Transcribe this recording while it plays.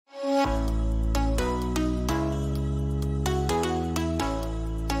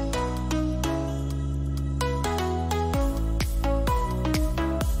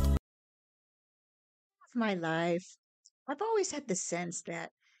my life, I've always had the sense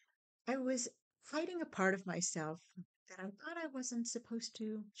that I was hiding a part of myself that I thought I wasn't supposed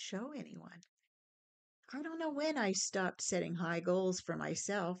to show anyone. I don't know when I stopped setting high goals for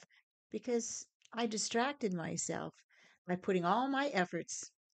myself because I distracted myself by putting all my efforts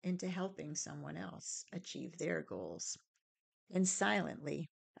into helping someone else achieve their goals. And silently,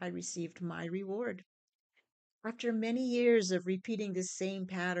 I received my reward. After many years of repeating the same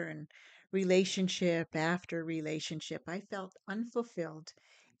pattern, relationship after relationship, I felt unfulfilled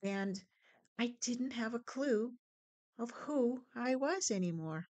and I didn't have a clue of who I was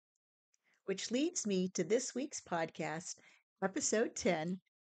anymore. Which leads me to this week's podcast, episode 10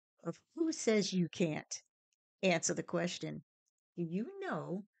 of Who Says You Can't? Answer the question. Do you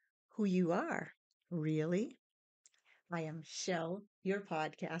know who you are? Really? I am Chelle, your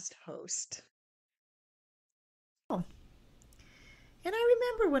podcast host. And I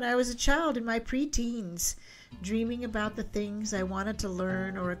remember when I was a child in my preteens, dreaming about the things I wanted to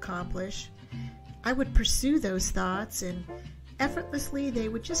learn or accomplish. I would pursue those thoughts, and effortlessly they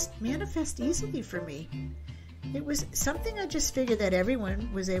would just manifest easily for me. It was something I just figured that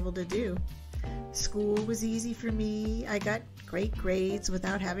everyone was able to do. School was easy for me. I got great grades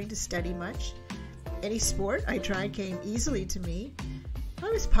without having to study much. Any sport I tried came easily to me.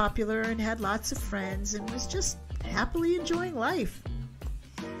 I was popular and had lots of friends and was just happily enjoying life.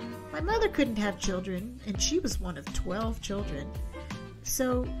 My mother couldn't have children, and she was one of 12 children.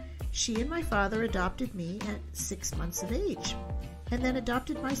 So she and my father adopted me at 6 months of age, and then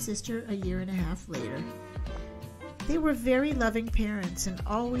adopted my sister a year and a half later. They were very loving parents and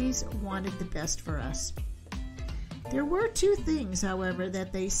always wanted the best for us. There were two things, however,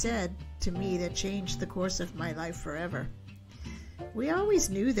 that they said to me that changed the course of my life forever. We always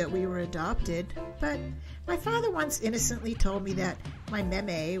knew that we were adopted, but my father once innocently told me that my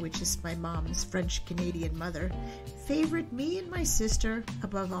meme, which is my mom's French-Canadian mother, favored me and my sister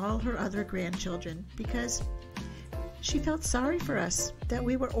above all her other grandchildren because she felt sorry for us, that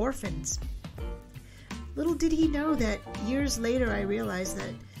we were orphans. Little did he know that years later I realized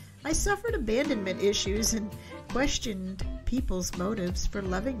that I suffered abandonment issues and questioned people's motives for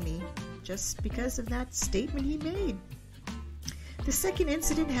loving me just because of that statement he made. The second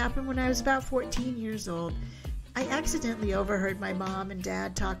incident happened when I was about 14 years old. I accidentally overheard my mom and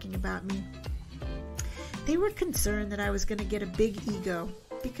dad talking about me. They were concerned that I was going to get a big ego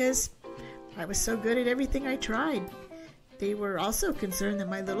because I was so good at everything I tried. They were also concerned that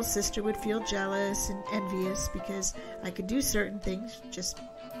my little sister would feel jealous and envious because I could do certain things just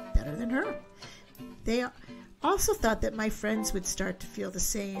better than her. They also thought that my friends would start to feel the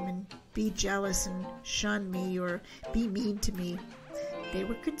same and be jealous and shun me or be mean to me. They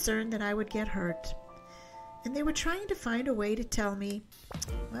were concerned that I would get hurt. And they were trying to find a way to tell me,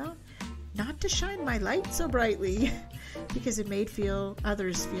 well, not to shine my light so brightly because it made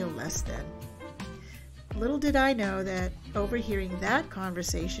others feel less than. Little did I know that overhearing that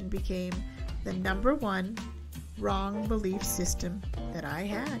conversation became the number one wrong belief system that I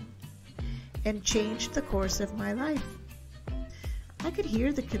had and changed the course of my life. I could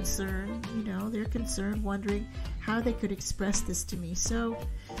hear the concern, their concern, wondering how they could express this to me. So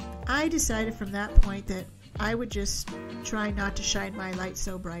I decided from that point that I would just try not to shine my light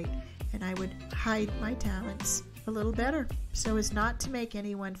so bright, and I would hide my talents a little better so as not to make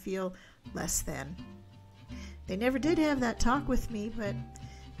anyone feel less than. They never did have that talk with me, but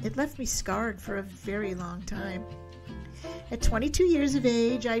it left me scarred for a very long time. At 22 years of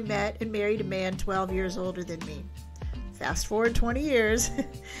age, I met and married a man 12 years older than me. Fast forward 20 years.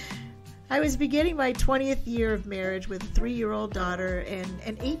 I was beginning my 20th year of marriage with a 3-year-old daughter and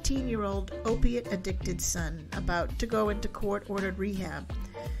an 18-year-old opiate-addicted son about to go into court-ordered rehab,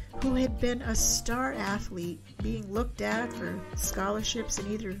 who had been a star athlete being looked at for scholarships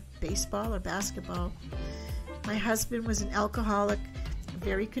in either baseball or basketball. My husband was an alcoholic,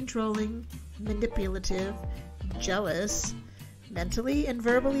 very controlling, manipulative, jealous, mentally and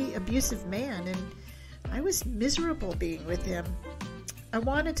verbally abusive man, and I was miserable being with him. I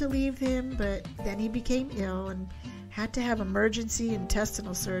wanted to leave him, but then he became ill and had to have emergency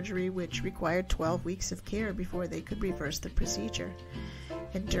intestinal surgery, which required 12 weeks of care before they could reverse the procedure.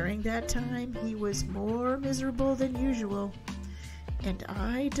 And during that time, he was more miserable than usual, and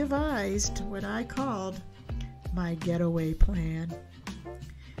I devised what I called my getaway plan.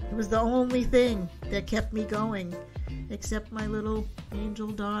 It was the only thing that kept me going, except my little angel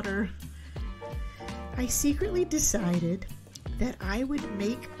daughter. I secretly decided that I would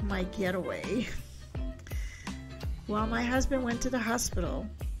make my getaway while my husband went to the hospital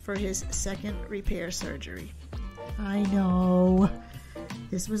for his second repair surgery. I know,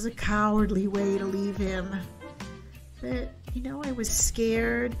 This was a cowardly way to leave him. But, I was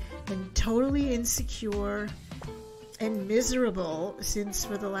scared and totally insecure and miserable since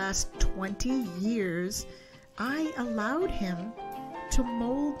for the last 20 years, I allowed him to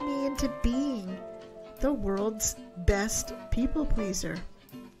mold me into being the world's best people pleaser.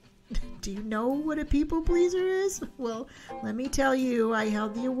 Do you know what a people pleaser is? Well, let me tell you, I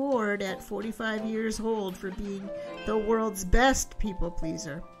held the award at 45 years old for being the world's best people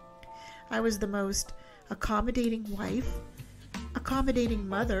pleaser. I was the most accommodating wife, accommodating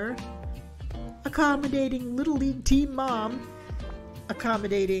mother, accommodating Little League team mom,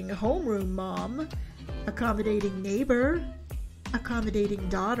 accommodating homeroom mom, accommodating neighbor, accommodating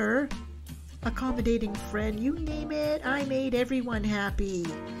daughter, accommodating friend, you name it, I made everyone happy.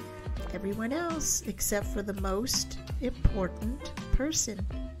 Everyone else except for the most important person,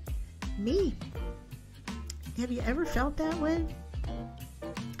 me. Have you ever felt that way?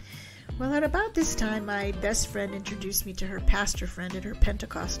 Well, at about this time, my best friend introduced me to her pastor friend at her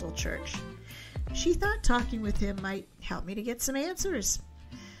Pentecostal church. She thought talking with him might help me to get some answers.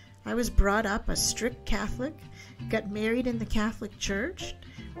 I was brought up a strict Catholic, got married in the Catholic Church,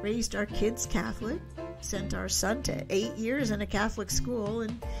 raised our kids Catholic, sent our son to 8 years in a Catholic school,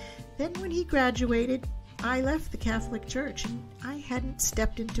 and then when he graduated, I left the Catholic Church, and I hadn't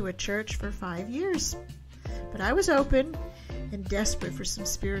stepped into a church for 5 years. But I was open and desperate for some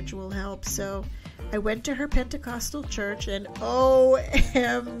spiritual help, so I went to her Pentecostal church, and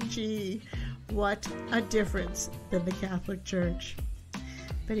OMG, what a difference than the Catholic Church.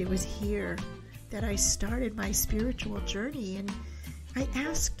 But it was here that I started my spiritual journey, and I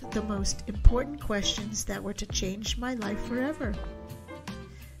asked the most important questions that were to change my life forever.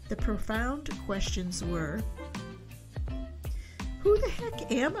 The profound questions were, who the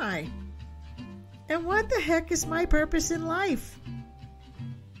heck am I? And what the heck is my purpose in life?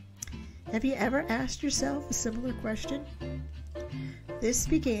 Have you ever asked yourself a similar question? This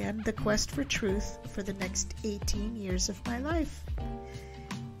began the quest for truth for the next 18 years of my life.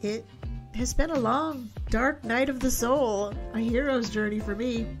 It has been a long, dark night of the soul, a hero's journey for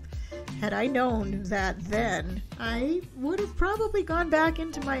me. Had I known that then, I would have probably gone back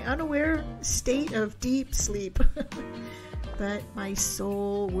into my unaware state of deep sleep. But my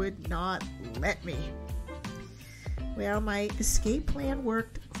soul would not let me. Well, my escape plan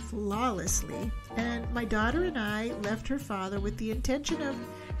worked flawlessly, and my daughter and I left her father with the intention of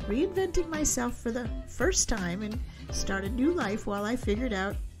reinventing myself for the first time and start a new life while I figured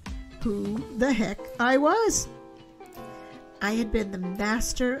out who the heck I was. I had been the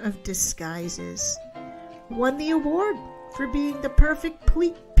master of disguises, won the award for being the perfect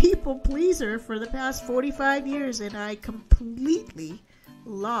people pleaser for the past 45 years, and I completely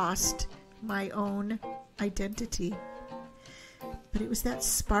lost my own identity. But it was that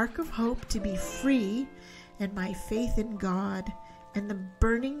spark of hope to be free, and my faith in God, and the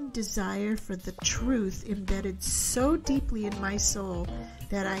burning desire for the truth embedded so deeply in my soul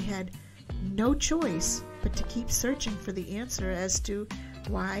that I had no choice but to keep searching for the answer as to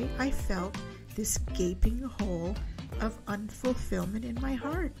why I felt this gaping hole of unfulfillment in my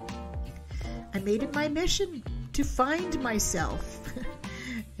heart. I made it my mission to find myself.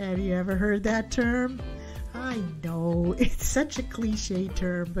 Have you ever heard that term? I know, it's such a cliche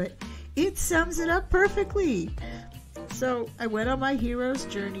term, but it sums it up perfectly. So I went on my hero's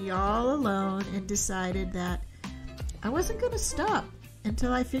journey all alone and decided that I wasn't going to stop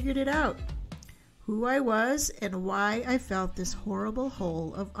until I figured it out. Who I was and why I felt this horrible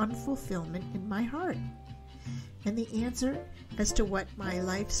hole of unfulfillment in my heart. And the answer as to what my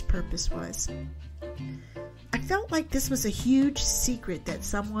life's purpose was. I felt like this was a huge secret that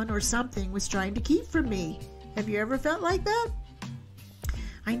someone or something was trying to keep from me. Have you ever felt like that?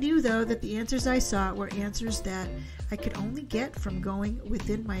 I knew, though, that the answers I sought were answers that I could only get from going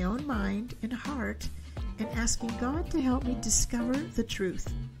within my own mind and heart and asking God to help me discover the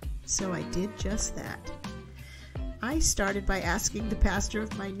truth. So I did just that. I started by asking the pastor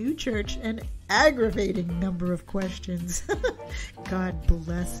of my new church an aggravating number of questions. God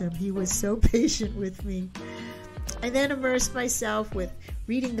bless him. He was so patient with me. I then immersed myself with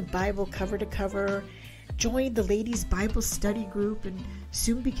reading the Bible cover to cover, joined the ladies' Bible study group, and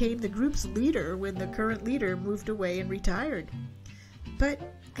soon became the group's leader when the current leader moved away and retired. But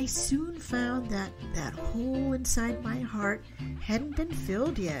I soon found that that hole inside my heart hadn't been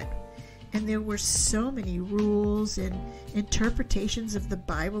filled yet. And there were so many rules and interpretations of the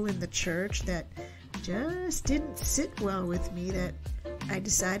Bible in the church that just didn't sit well with me that I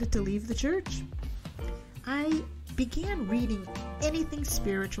decided to leave the church. I began reading anything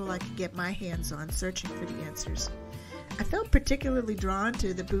spiritual I could get my hands on, searching for the answers. I felt particularly drawn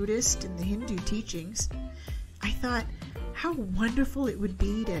to the Buddhist and the Hindu teachings. I thought how wonderful it would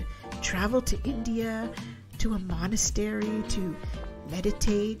be to travel to India, to a monastery, to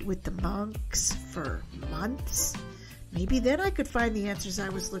meditate with the monks for months. Maybe then I could find the answers I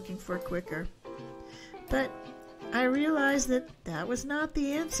was looking for quicker. But I realized that that was not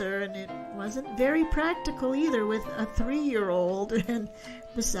the answer, and it wasn't very practical either with a 3-year-old. And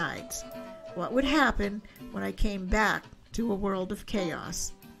besides, what would happen when I came back to a world of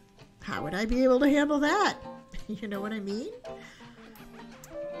chaos? How would I be able to handle that? You know what I mean?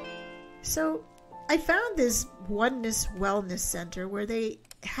 So I found this Oneness Wellness Center where they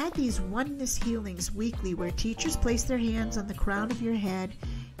had these oneness healings weekly, where teachers place their hands on the crown of your head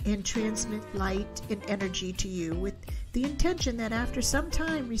and transmit light and energy to you, with the intention that after some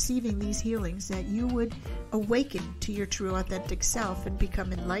time receiving these healings that you would awaken to your true authentic self and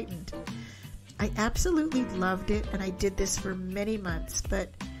become enlightened. I absolutely loved it, and I did this for many months,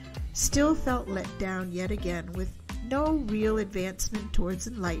 but still felt let down yet again with no real advancement towards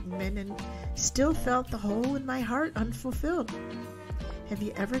enlightenment, and still felt the hole in my heart unfulfilled. Have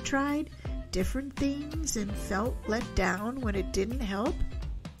you ever tried different things and felt let down when it didn't help?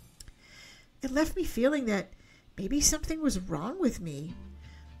 It left me feeling that maybe something was wrong with me.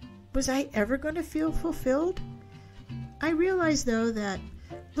 Was I ever going to feel fulfilled? I realized, though, that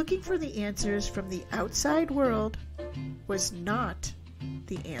looking for the answers from the outside world was not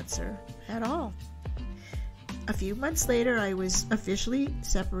the answer at all. A few months later, I was officially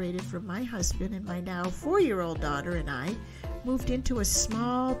separated from my husband, and my now 4-year-old daughter and I moved into a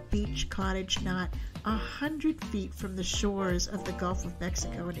small beach cottage not 100 feet from the shores of the Gulf of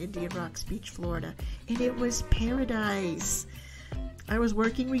Mexico in Indian Rocks Beach, Florida, and it was paradise. I was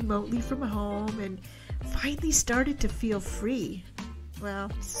working remotely from home and finally started to feel free.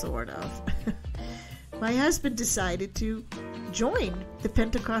 Well, sort of. My husband decided to join the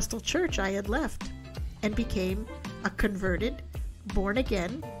Pentecostal church I had left and became a converted,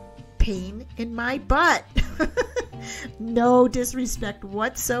 born-again, pain in my butt. No disrespect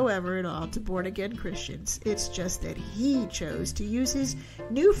whatsoever at all to born-again Christians. It's just that he chose to use his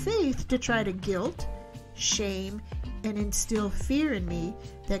new faith to try to guilt, shame, and instill fear in me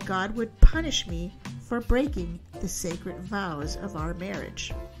that God would punish me for breaking the sacred vows of our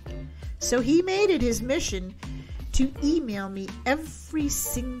marriage. So he made it his mission to email me every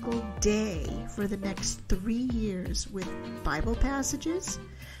single day for the next 3 years with Bible passages,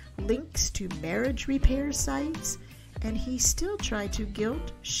 links to marriage repair sites, and he still tried to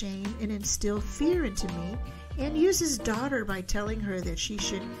guilt, shame, and instill fear into me, and use his daughter by telling her that she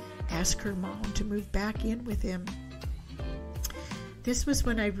should ask her mom to move back in with him. This was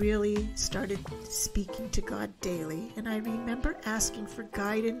when I really started speaking to God daily, and I remember asking for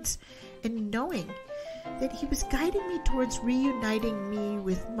guidance and knowing that he was guiding me towards reuniting me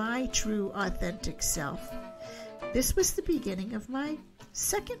with my true authentic self. This was the beginning of my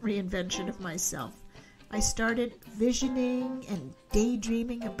second reinvention of myself. I started visioning and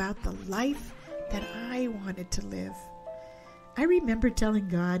daydreaming about the life that I wanted to live. I remember telling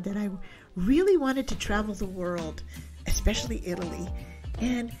God that I really wanted to travel the world, especially Italy,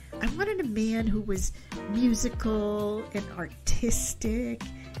 and I wanted a man who was musical and artistic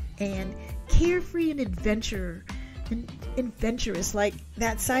and carefree and adventurous, like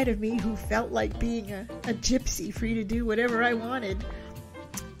that side of me who felt like being a gypsy, free to do whatever I wanted.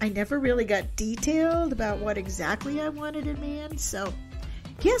 I never really got detailed about what exactly I wanted in man, so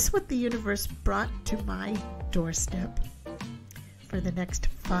guess what the universe brought to my doorstep? For the next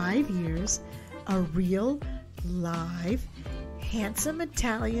 5 years, a real, live, handsome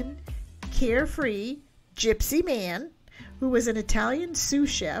Italian, carefree, gypsy man who was an Italian sous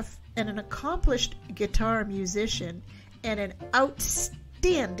chef and an accomplished guitar musician and an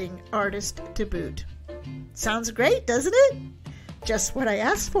outstanding artist to boot. Sounds great, doesn't it? Just what I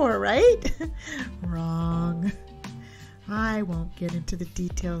asked for, right? Wrong. I won't get into the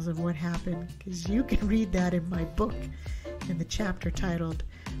details of what happened because you can read that in my book in the chapter titled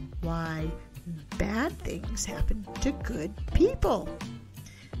Why Bad Things Happen to Good People.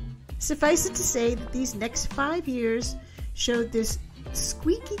 Suffice it to say that these next 5 years showed this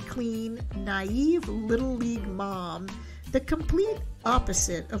squeaky clean, naive little league mom the complete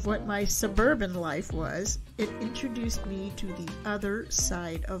opposite of what my suburban life was. It introduced me to the other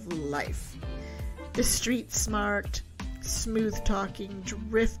side of life. The street smart, smooth talking,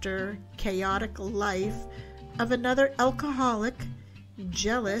 drifter, chaotic life of another alcoholic,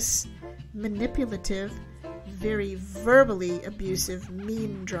 jealous, manipulative, very verbally abusive,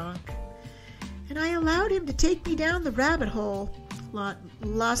 mean drunk. And I allowed him to take me down the rabbit hole,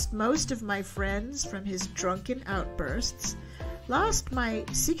 lost most of my friends from his drunken outbursts, lost my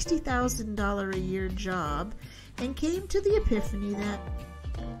 $60,000 a year job, and came to the epiphany that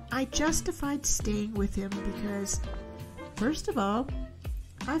I justified staying with him because, first of all,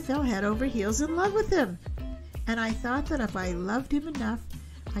 I fell head over heels in love with him. And I thought that if I loved him enough,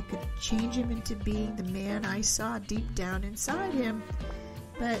 I could change him into being the man I saw deep down inside him.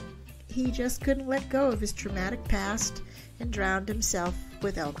 But he just couldn't let go of his traumatic past and drowned himself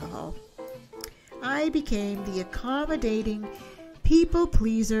with alcohol. I became the accommodating people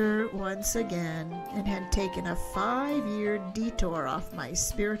pleaser once again and had taken a 5-year detour off my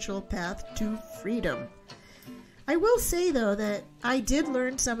spiritual path to freedom. I will say, though, that I did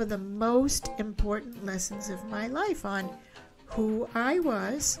learn some of the most important lessons of my life on who I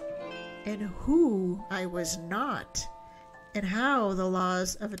was and who I was not, and how the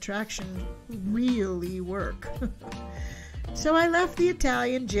laws of attraction really work. So I left the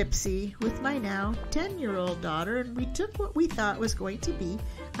Italian gypsy with my now 10-year-old daughter, and we took what we thought was going to be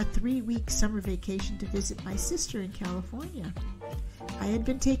a 3-week summer vacation to visit my sister in California. I had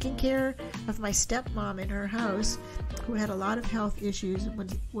been taking care of my stepmom in her house, who had a lot of health issues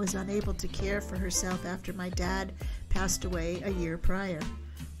and was unable to care for herself after my dad passed away a year prior.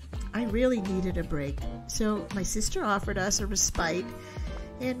 I really needed a break, so my sister offered us a respite,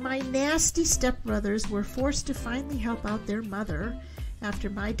 and my nasty stepbrothers were forced to finally help out their mother after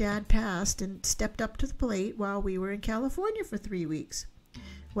my dad passed and stepped up to the plate while we were in California for 3 weeks.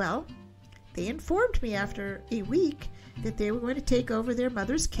 Well, they informed me after a week that they were going to take over their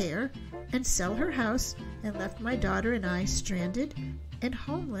mother's care and sell her house, and left my daughter and I stranded and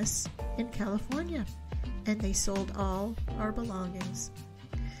homeless in California, and they sold all our belongings.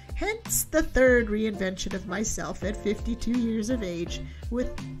 Hence the third reinvention of myself at 52 years of age, with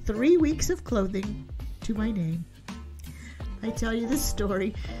 3 weeks of clothing to my name. I tell you this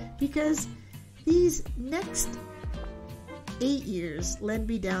story because these next 8 years led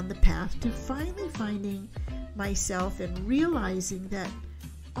me down the path to finally finding myself and realizing that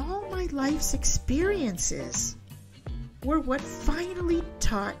all my life's experiences were what finally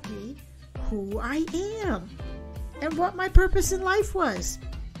taught me who I am and what my purpose in life was.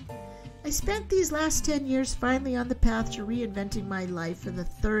 I spent these last 10 years finally on the path to reinventing my life for the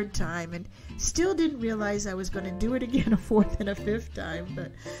 3rd time, and still didn't realize I was going to do it again a 4th and a 5th time.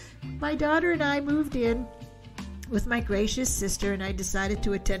 But my daughter and I moved in with my gracious sister, and I decided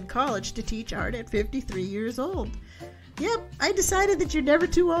to attend college to teach art at 53 years old. Yep, I decided that you're never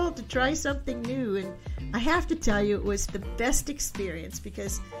too old to try something new, and I have to tell you it was the best experience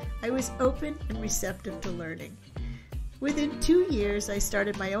because I was open and receptive to learning. Within 2 years, I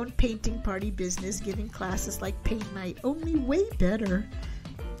started my own painting party business, giving classes like paint night, only way better.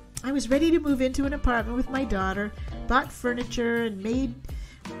 I was ready to move into an apartment with my daughter, bought furniture, and made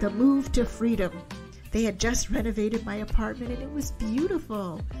the move to freedom. They had just renovated my apartment, and it was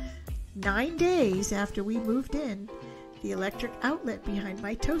beautiful. 9 days after we moved in, the electric outlet behind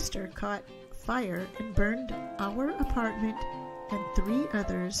my toaster caught fire and burned our apartment and 3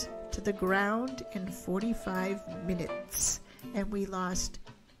 others to the ground in 45 minutes, and we lost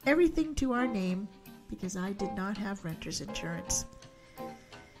everything to our name because I did not have renter's insurance.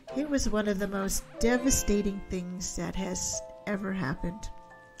 It was one of the most devastating things that has ever happened.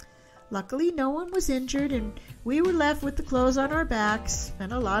 Luckily, no one was injured, and we were left with the clothes on our backs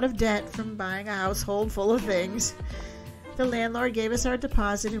and a lot of debt from buying a household full of things. The landlord gave us our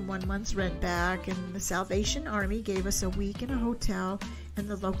deposit and 1 month's rent back, and the Salvation Army gave us a week in a hotel, and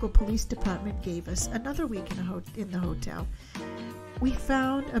the local police department gave us another week in the hotel. We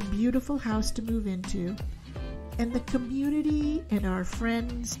found a beautiful house to move into, and the community and our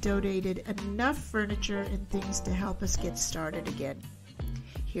friends donated enough furniture and things to help us get started again.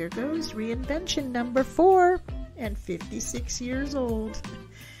 Here goes reinvention number 4, and 56 years old.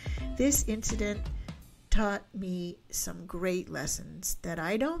 This incident taught me some great lessons that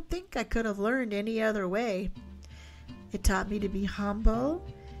I don't think I could have learned any other way. It taught me to be humble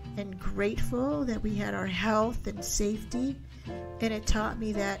and grateful that we had our health and safety, and it taught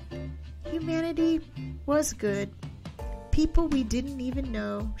me that humanity was good. People we didn't even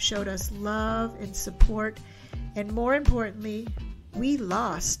know showed us love and support, and more importantly, we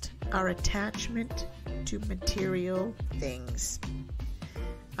lost our attachment to material things.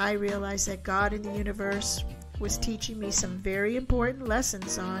 I realized that God in the universe was teaching me some very important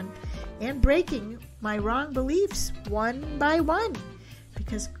lessons on and breaking my wrong beliefs one by one,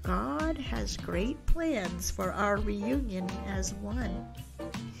 because God has great plans for our reunion as one.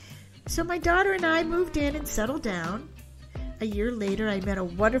 So my daughter and I moved in and settled down. A year later, I met a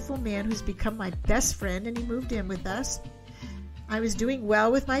wonderful man who's become my best friend, and he moved in with us. I was doing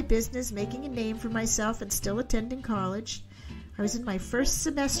well with my business, making a name for myself, and still attending college. I was in my first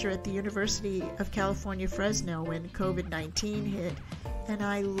semester at the University of California, Fresno, when COVID-19 hit, and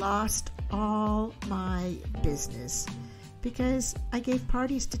I lost all my business because I gave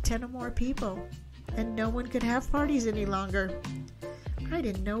parties to 10 or more people, and no one could have parties any longer. I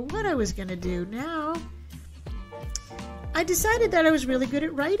didn't know what I was going to do now. I decided that I was really good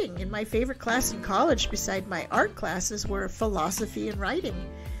at writing, and my favorite class in college beside my art classes were philosophy and writing.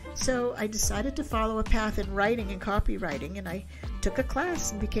 So I decided to follow a path in writing and copywriting, and I took a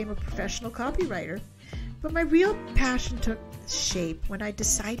class and became a professional copywriter. But my real passion took shape when I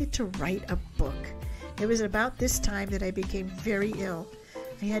decided to write a book. It was about this time that I became very ill.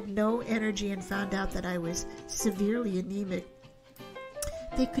 I had no energy and found out that I was severely anemic.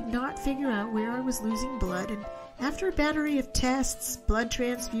 They could not figure out where I was losing blood, and after a battery of tests, blood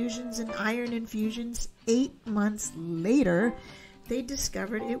transfusions, and iron infusions, 8 months later, they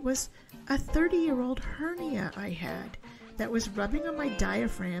discovered it was a 30-year-old hernia I had that was rubbing on my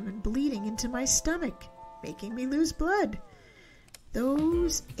diaphragm and bleeding into my stomach, making me lose blood.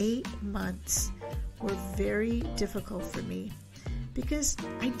 Those 8 months were very difficult for me because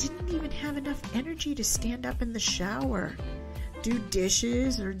I didn't even have enough energy to stand up in the shower, do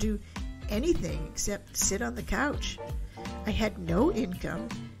dishes, or do anything except sit on the couch. I had no income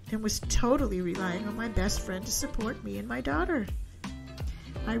and was totally relying on my best friend to support me and my daughter.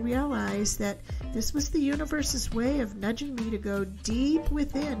 I realized that this was the universe's way of nudging me to go deep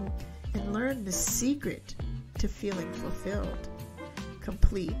within and learn the secret to feeling fulfilled,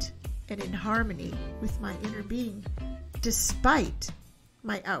 complete, and in harmony with my inner being, despite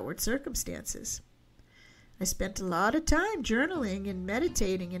my outward circumstances. I spent a lot of time journaling and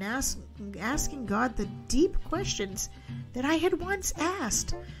meditating and asking God the deep questions that I had once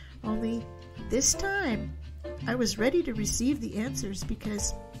asked. Only this time, I was ready to receive the answers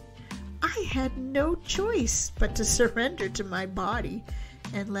because I had no choice but to surrender to my body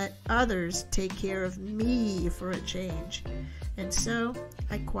and let others take care of me for a change. And so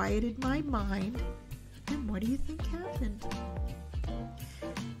I quieted my mind, and what do you think happened?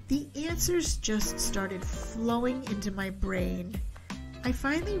 The answers just started flowing into my brain. I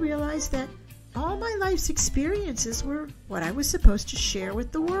finally realized that all my life's experiences were what I was supposed to share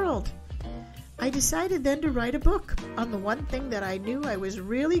with the world. I decided then to write a book on the one thing that I knew I was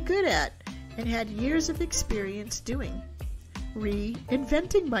really good at and had years of experience doing: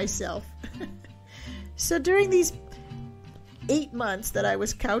 reinventing myself. So during these 8 months that I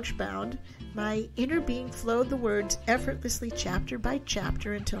was couch-bound, my inner being flowed the words effortlessly chapter by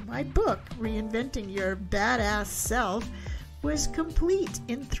chapter until my book, Reinventing Your Badass Self, was complete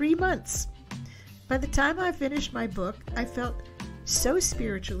in 3 months. By the time I finished my book, I felt so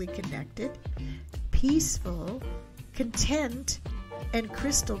spiritually connected, peaceful, content, and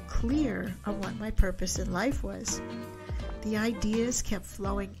crystal clear on what my purpose in life was. The ideas kept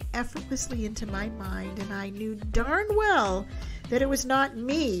flowing effortlessly into my mind, and I knew darn well that it was not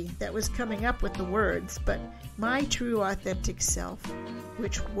me that was coming up with the words, but my true authentic self,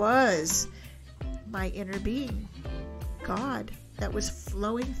 which was my inner being, God, that was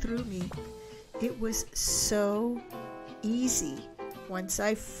flowing through me. It was so easy once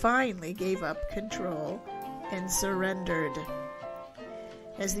I finally gave up control and surrendered.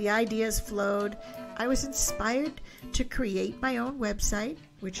 As the ideas flowed, I was inspired to create my own website,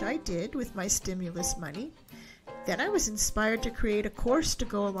 which I did with my stimulus money. Then I was inspired to create a course to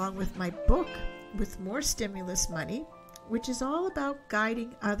go along with my book with more stimulus money, which is all about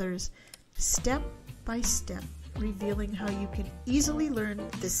guiding others step by step, revealing how you can easily learn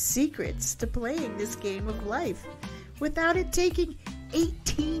the secrets to playing this game of life without it taking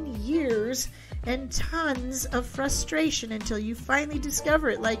 18 years and tons of frustration until you finally discover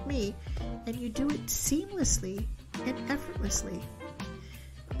it like me, and you do it seamlessly and effortlessly.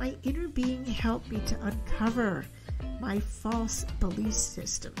 My inner being helped me to uncover my false belief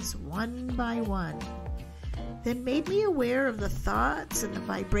systems one by one, then made me aware of the thoughts and the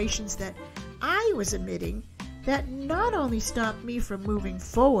vibrations that I was emitting that not only stopped me from moving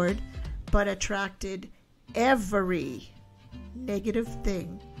forward, but attracted every negative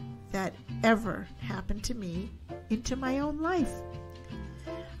thing that ever happened to me into my own life.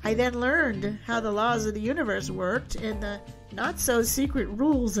 I then learned how the laws of the universe worked and the not-so-secret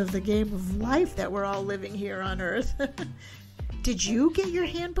rules of the game of life that we're all living here on Earth. Did you get your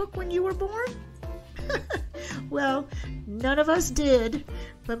handbook when you were born? Well, none of us did,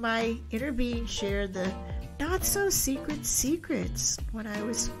 but my inner being shared the not-so-secret secrets when I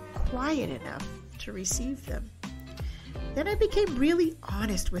was quiet enough to receive them. Then I became really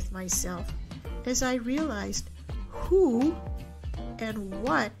honest with myself as I realized who and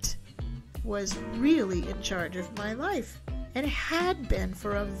what was really in charge of my life, and had been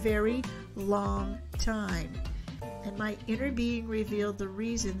for a very long time. And my inner being revealed the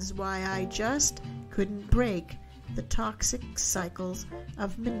reasons why I just couldn't break the toxic cycles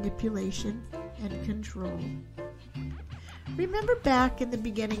of manipulation and control. Remember back in the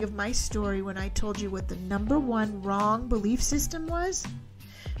beginning of my story when I told you what the number one wrong belief system was?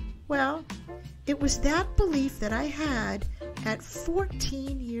 Well, it was that belief that I had at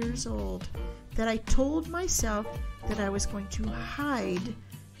 14 years old, that I told myself that I was going to hide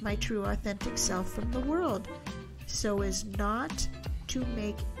my true authentic self from the world so as not to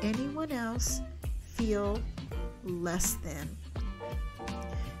make anyone else feel less than.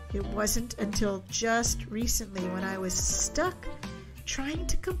 It wasn't until just recently, when I was stuck trying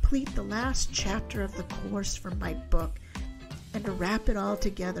to complete the last chapter of the course from my book and to wrap it all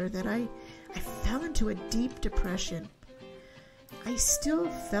together, that I fell into a deep depression. I still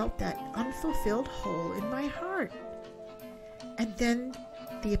felt that unfulfilled hole in my heart. And then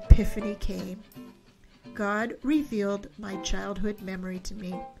the epiphany came. God revealed my childhood memory to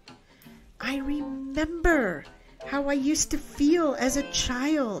me. I remember how I used to feel as a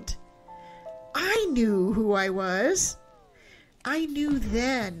child. I knew who I was. I knew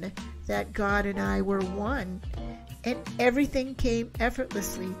then that God and I were one, and everything came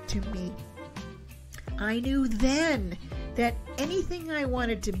effortlessly to me. I knew then that anything I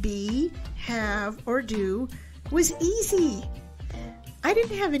wanted to be, have, or do was easy. I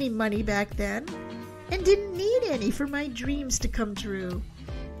didn't have any money back then, and didn't need any for my dreams to come true.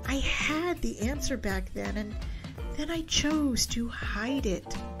 I had the answer back then, and then I chose to hide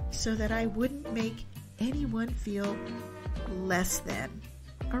it so that I wouldn't make anyone feel less than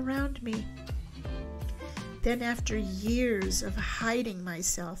around me. Then, after years of hiding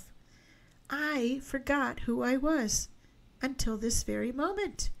myself, I forgot who I was until this very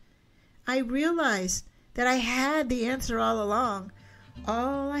moment. I realized that I had the answer all along.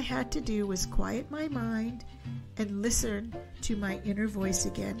 All I had to do was quiet my mind and listen to my inner voice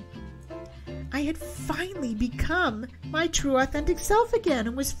again. I had finally become my true authentic self again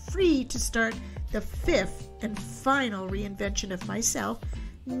and was free to start the fifth and final reinvention of myself,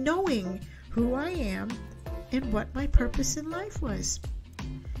 knowing who I am and what my purpose in life was.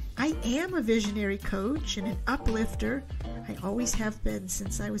 I am a visionary coach and an uplifter. I always have been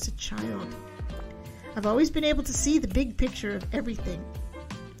since I was a child. I've always been able to see the big picture of everything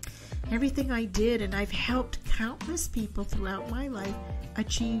I did, and I've helped countless people throughout my life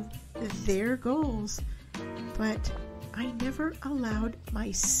achieve their goals, but I never allowed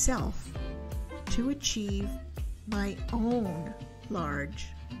myself to achieve my own large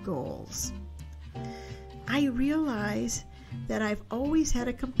goals. I realize that I've always had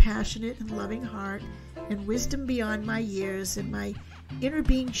a compassionate and loving heart and wisdom beyond my years, and my inner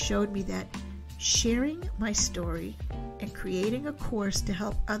being showed me that sharing my story and creating a course to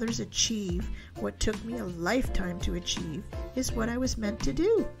help others achieve what took me a lifetime to achieve is what I was meant to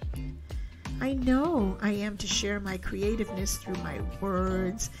do. I know I am to share my creativeness through my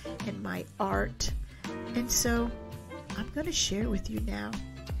words and my art, and so I'm going to share with you now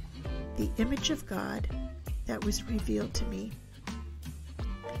the image of God that was revealed to me.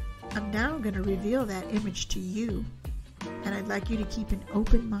 I'm now going to reveal that image to you, and I'd like you to keep an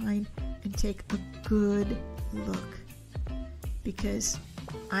open mind and take a good look, because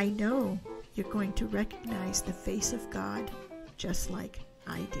I know you're going to recognize the face of God just like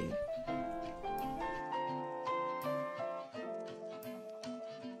I did.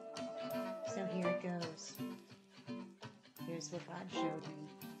 So here it goes. Here's what God showed me.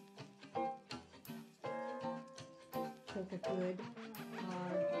 Take a good,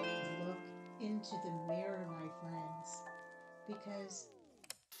 hard look into the mirror, my friends, because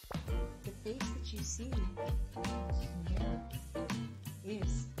the face that you see in the mirror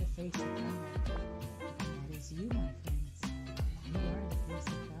is the face of